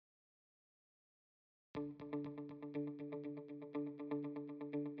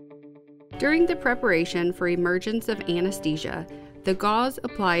During the preparation for emergence of anesthesia, the gauze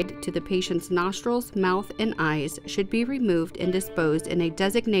applied to the patient's nostrils, mouth, and eyes should be removed and disposed in a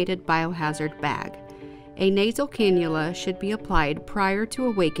designated biohazard bag. A nasal cannula should be applied prior to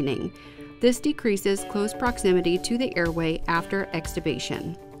awakening. This decreases close proximity to the airway after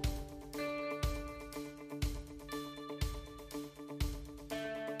extubation.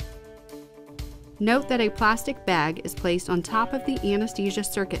 Note that a plastic bag is placed on top of the anesthesia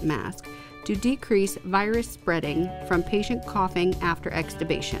circuit mask to decrease virus spreading from patient coughing after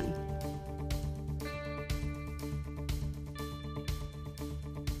extubation.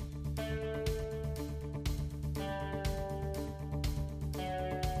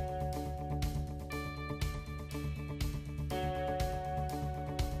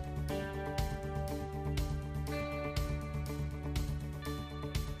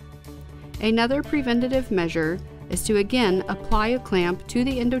 Another preventative measure is to again apply a clamp to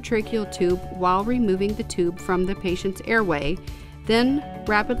the endotracheal tube while removing the tube from the patient's airway, then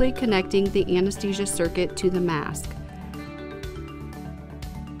rapidly connecting the anesthesia circuit to the mask.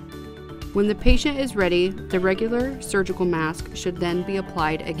 When the patient is ready, the regular surgical mask should then be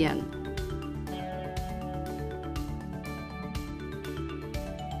applied again.